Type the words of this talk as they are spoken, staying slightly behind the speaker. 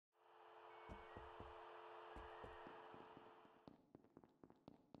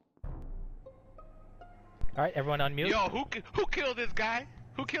Alright, everyone on mute. Yo, who killed this guy?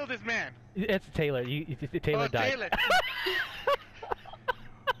 Who killed this man? It's Taylor. Taylor died. Taylor.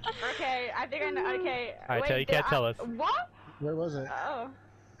 Okay, I think I know. Okay. Alright, Taylor, you can't tell us. What? Where was it? Oh.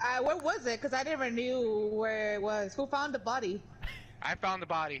 Where was it? Because I never knew where it was. Who found the body? I found the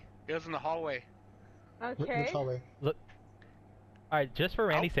body. It was in the hallway. Okay. Which hallway? Look. Alright, just for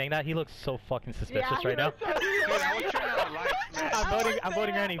Randy saying that, he looks so fucking suspicious right now. Dude, I was turning on the lights, man. I'm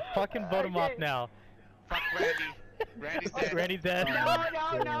voting Randy. Fucking vote him off now. Fuck Randy. Randy's dead. Randy's dead. No.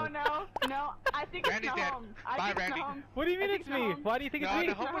 I think Randy's it's dead. Nahum. Bye, Randy. What do you mean it's me? Nahum. Why do you think it's No, me?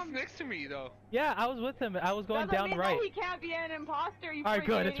 the home was next to me, though. Yeah, I was with him. I was going down Doesn't mean right. that he can't be an imposter, you Alright,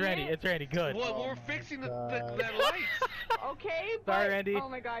 good. freaking It's Randy. idiot. It's Randy. Good. Well, we're fixing the lights. Okay, but... Sorry, Randy. Oh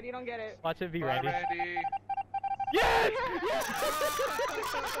my god, you don't get it. Watch it be Bye, Randy. Randy. Yes!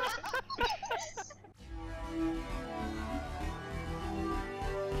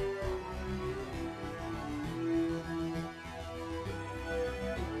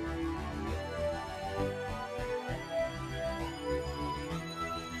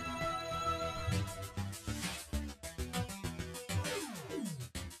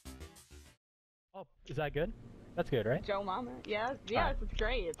 Oh, is that good? That's good, right? Joe Mama. Yes, Alright. it's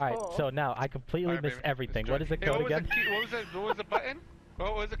great. It's Alright, cool. so now I completely Alright, missed baby. everything. Let's What is the do it. code Hey, again? What was the button?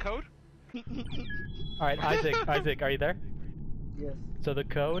 What was the code? Alright, Isaac, are you there? Yes. So the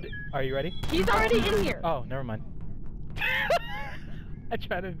code, are you ready? He's already in here. Oh, never mind. I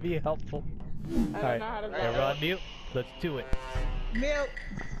try to be helpful. I don't Alright, know how to everyone on mute. Let's do it. Milk.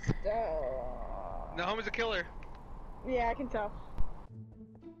 No, home is a killer. Yeah, I can tell.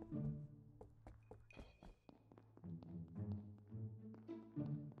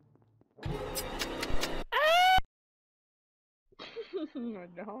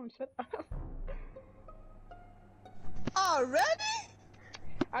 No, shut up. Already?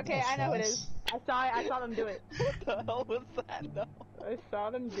 Okay, I know who it is. I saw them do it. What the hell was that? No. I saw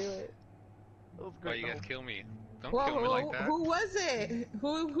them do it. That was Why great. you guys kill me? Don't Well, kill me like that. who was it?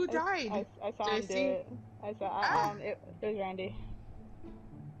 Who died? I saw him do JC? it. I saw it was Randy.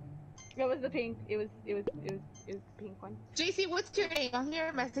 It was the pink. It was the pink one. JC, what's your name? I'm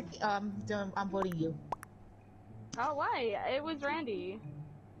here message. I'm voting you. Oh, why? It was Randy.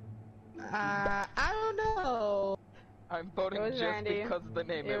 I don't know. I'm voting It was just Randy. because of the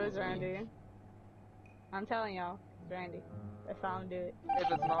name. It was me. Randy. I'm telling y'all, it's Randy. I saw him do it.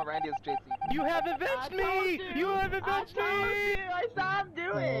 If it's not Randy, it's JC. You have avenged me! You have avenged me! I saw him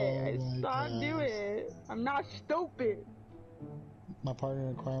do it! Oh I saw him do my it! I'm not stupid! My partner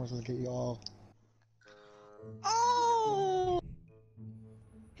in crime was to get you all. Oh!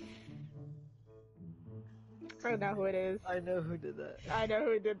 I know who it is. I know who did that. I know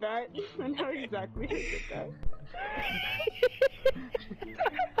who did that. I know exactly who did that.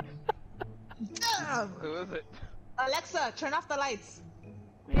 Damn! Who is it? Alexa, turn off the lights.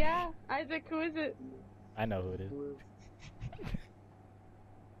 Yeah, Isaac, who is it? I know who it is.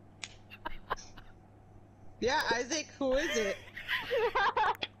 Yeah, Isaac, who is it?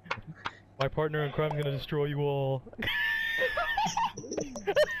 My partner in crime is gonna destroy you all.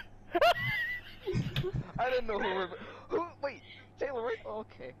 I didn't know who. Who? Wait, Taylor. Right? Oh,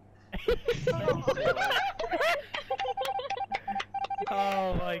 okay.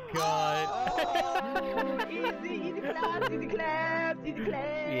 Oh my god. Oh, easy claps, easy claps, easy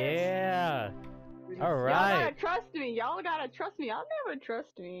claps. Yeah. Y'all Alright. gotta trust me. Y'all gotta trust me. Y'all never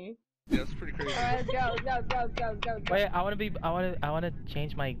trust me. Yeah, that's pretty crazy. Alright, go. Wait, I wanna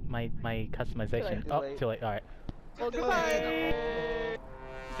change my customization. Too Oh, late. too late. Alright. Well, goodbye.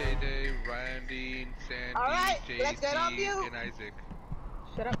 Day, Randy, Sandy, Alright, JC, let's get on mute. and Isaac.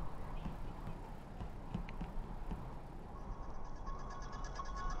 Shut up.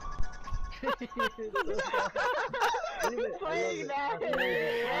 Who's playing that?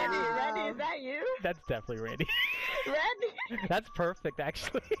 Randy, is that you? That's definitely Randy. Randy? That's perfect,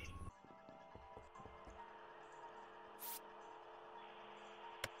 actually.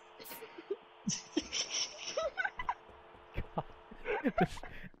 God.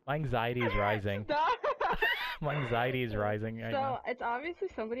 My anxiety is rising. Stop. My anxiety is rising right So, now. it's obviously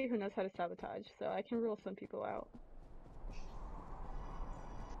somebody who knows how to sabotage, so I can rule some people out.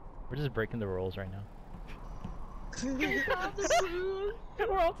 We're just breaking the rules right now. Rules.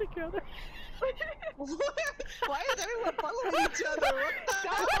 We're all together. Why is everyone following each other? What the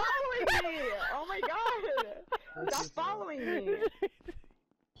Stop following me! Oh my god! Stop following me!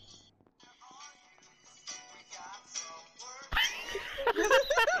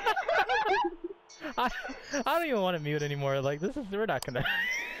 I don't even want to mute anymore. Like we're not gonna.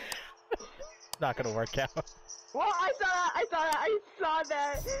 It's not gonna work out. Well, I saw that! I saw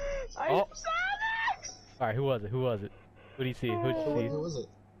that! I Oh. saw that! Alright, who was it? Who was it? Who did you see? Who did you see? Who was it?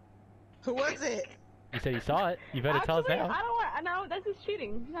 Who was it? You said you saw it. You better tell us Actually, now. I don't want. No, this is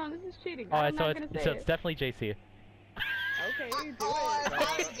cheating. No, this is cheating. Alright, I'm so not gonna say it's it. definitely JC. Okay, do Oh, it.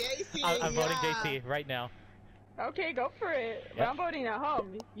 it's JC. I'm voting yeah. JC right now. Okay, go for it. But Yep. I'm voting at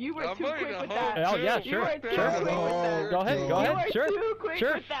home. You were I'm too voting quick at with home, that. Oh yeah, too. You sure, were too sure. quick with that. Go ahead, go You ahead. were Sure, too quick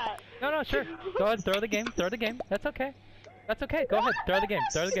sure. with that. No, sure. Go ahead, throw the game. Throw the game. That's okay. That's okay. Go ahead, throw the game.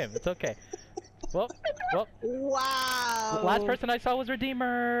 Throw the game. It's okay. Well. Wow. Last person I saw was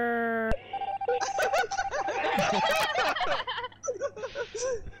Redeemer.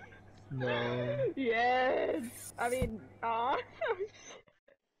 No. Yes. I mean, aw.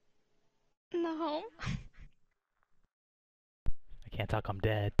 No. I can't talk. I'm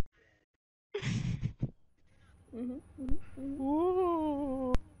dead.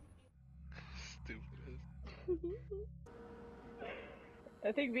 Ooh. Stupid.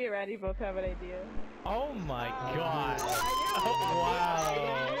 I think me and Randy both have an idea. Oh my god. Oh,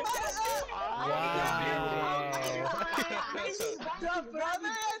 wow. Wow. The brother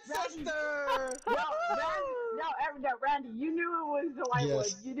and sister. No, Randy, you knew it was the white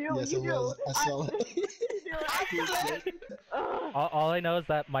Yes. one. You knew. Yes, you it knew. was. I saw it. You knew it. Ugh. All I know is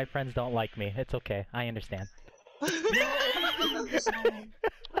that my friends don't like me. It's okay. I understand. My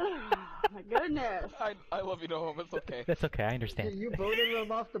goodness. I love you, no home. It's okay. That's okay. I understand. You voted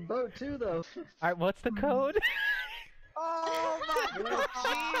him off the boat too, though. Alright, what's the code? Oh my god.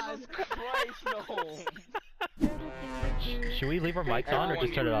 Jesus Christ, no. Should we leave our mics on or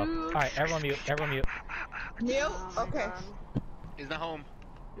just turn it off? Alright, everyone mute. Everyone mute. Mute? Oh my Okay. God. He's not home.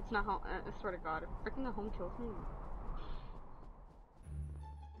 It's not home. I swear to God, if freaking the home kills me.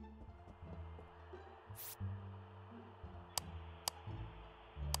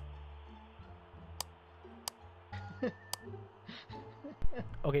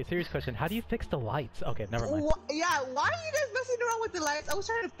 Okay, serious question. How do you fix the lights? Okay, never mind. Yeah, why are you guys messing around with the lights? I was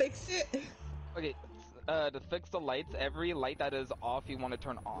trying to fix it. Okay, to fix the lights, every light that is off, you want to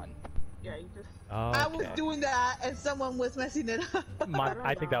turn on. Yeah, you just. I was Okay. doing that and someone was messing it up.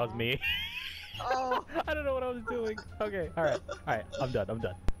 I think that was me. Oh. I don't know what I was doing. Okay, alright. Alright, I'm done. I'm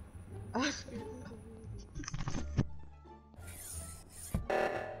done.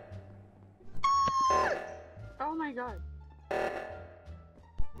 Oh my God.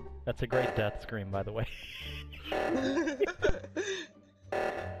 That's a great death scream, by the way.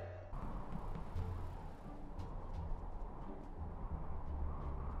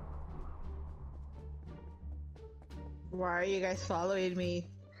 Why are you guys following me?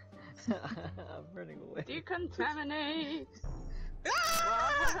 I'm running away. Decontaminate.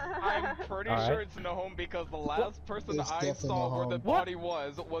 I'm pretty Alright. sure it's no home because the last person It's I definitely saw no where the home. body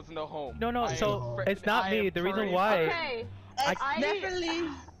was no home. No, I so am it's not I me. am The reason pretty- why. Okay. It's definitely.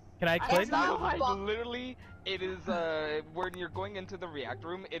 Can I explain? It's not my fault. Literally, it is when you're going into the reactor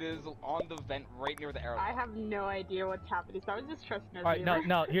room, it is on the vent right near the airlock. I have no idea what's happening, so I was just trusting us. Alright,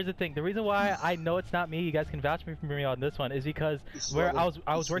 no, here's the thing. The reason why I know it's not me, you guys can vouch for me on this one, is because where I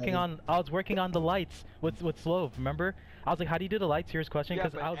was working on the lights with Slove, remember? I was like, how do you do the lights? Here's question, Yeah,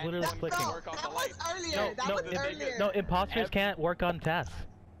 because but I was literally anyone clicking. can work on the That was lights. earlier. That was earlier. No, imposters can't work on tasks.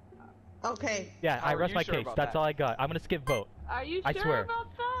 Okay. Yeah, How I are rest you my sure case. about That's that? all I got. I'm gonna skip vote. Are you I sure swear. about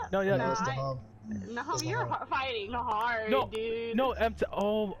that? No, yeah, No, No, it's the I- home. No, It's the you're home. fighting hard, No, dude. no,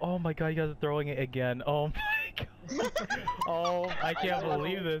 oh my god, you guys are throwing it again. Oh my god. Oh, I can't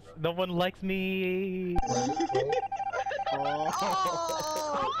believe this. No one likes me. Oh.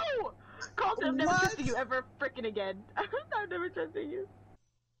 Oh! Colton, I'm never What? trusting you ever freaking again. I'm never trusting you.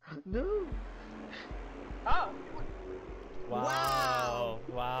 No. Oh. Wow.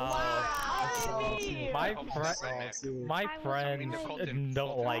 Wow. My Oh, friend, right dude. my I was friends Colton.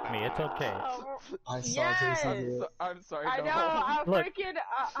 don't like me. It's okay. Oh, I saw yes. Jason do it. I'm sorry, I no. know, I Look. freaking,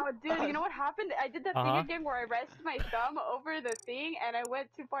 dude, you know what happened? I did that thing again where I rested my thumb over the thing and I went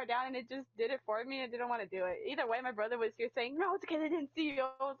too far down and it just did it for me and I didn't want to do it. Either way, my brother was here saying, no, it's because I didn't see you.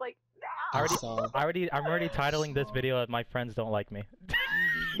 I was like, I no. already, I'm already titling this video as "My Friends Don't Like Me."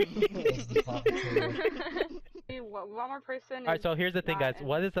 One more person. Alright, so here's the thing, guys. not-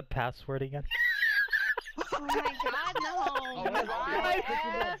 What is the password again? Oh my god, no. Oh my God.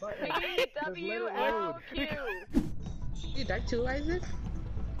 YSPWLQ. You died too, Isaac?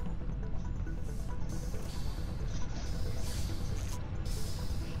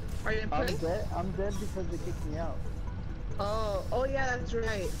 Are you in play? I'm dead because they kicked me out. Oh yeah, that's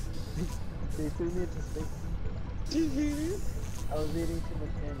right. They threw me into space. I was eating too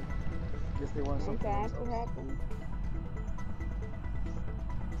much candy. Guess they want something That's what else. happened.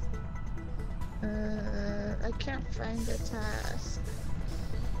 I can't find the task.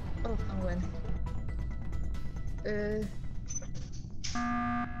 Oh, I'm in.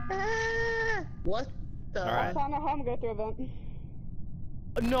 What the? All right. I found a home, go through a vent.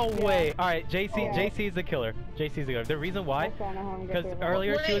 No way. All right, JC. Oh. JC is the killer. JC is the killer. The reason why? I found a home, go Because through a vent.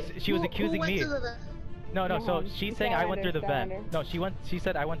 earlier Wait, she was who accusing went me. to the vent? No, no. So Mhm. she's saying I went through the vent. Starlander. No, she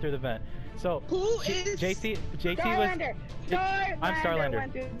said I went through the vent. So Who is? JC was. Starlander! I'm Starlander.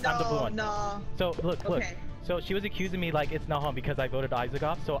 went through- I'm the blue one. No. So look. Okay. So she was accusing me like it's not home because I voted Isaac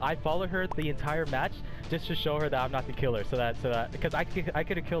off. So I followed her the entire match just to show her that I'm not the killer. So that because I could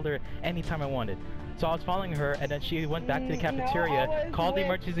have killed her anytime I wanted. So I was following her, and then she went back to the No, cafeteria, I was called the with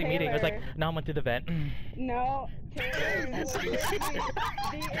emergency meeting. I was like, Taylor. no, I went through the vent. No, Taylor was with me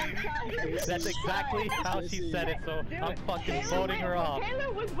the entire That's exactly how she said it. So Dude, I'm fucking Taylor voting her off.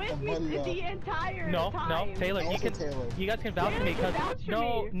 Taylor was with me the entire No, time. Taylor, Also Taylor. you guys can vouch for me Taylor because can vouch for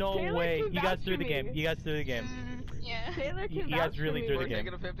no, me. no Taylor way, can you guys vouch threw for the game. me. You guys threw the game. Yeah. Taylor can You guys vouch really for threw me. the We're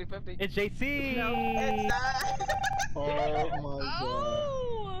game. taking a 50-50. It's JC. No, it's not. Oh my god.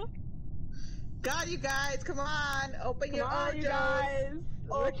 Oh! God, you guys, come on, open your Come on, you ojos. guys.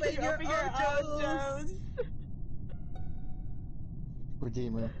 Open your ojos. ojos.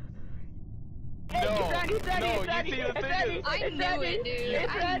 Redeemer. No, It's ready, it's ready, no, it's ready, you see the it's thing ready, is, I it's knew ready, it, dude.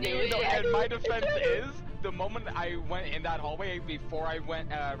 it's I ready, knew it's it. ready, and my it's defense ready. is, the moment I went in that hallway before I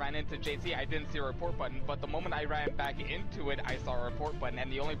ran into JC, I didn't see a report button. But the moment I ran back into it, I saw a report button,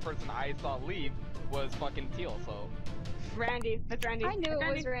 and the only person I saw leave was fucking Teal. So Randy, it's Randy. I knew it's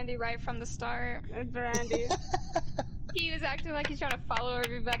it was Randy right from the start. It's Randy. He was acting like he's trying to follow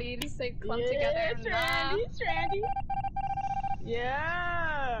everybody to stay clumped Yeah, together. it's Nah. Randy, it's Randy.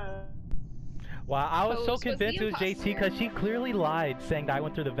 Yeah. Wow, I was so Pose was convinced the it was JC because she clearly lied saying that I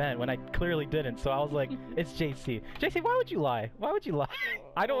went through the vent when I clearly didn't. So I was like, it's JC. JC, why would you lie? Why would you lie?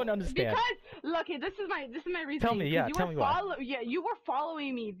 I don't understand. Because look, this is my reason. Tell me, yeah, tell me why. Yeah, you were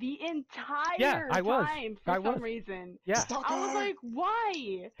following me the entire Yeah, I was. time for I some was. reason. Yeah, I was like,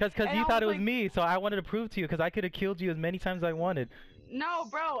 why? because and you I thought it was was like- me, so I wanted to prove to you because I could have killed you as many times as I wanted. No,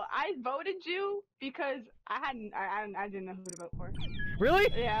 bro, I voted you because I didn't know who to vote for. Really?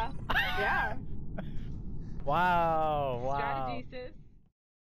 Yeah, yeah. Wow, wow. Strategy, sis.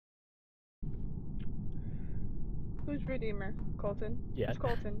 Who's Redeemer? Colton? Yeah. Who's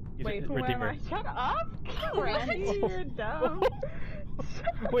Colton? He's Wait, a who am Redeemer. I? Shut up! Randy. You're dumb.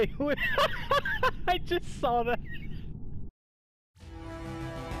 Wait, wait. I just saw that.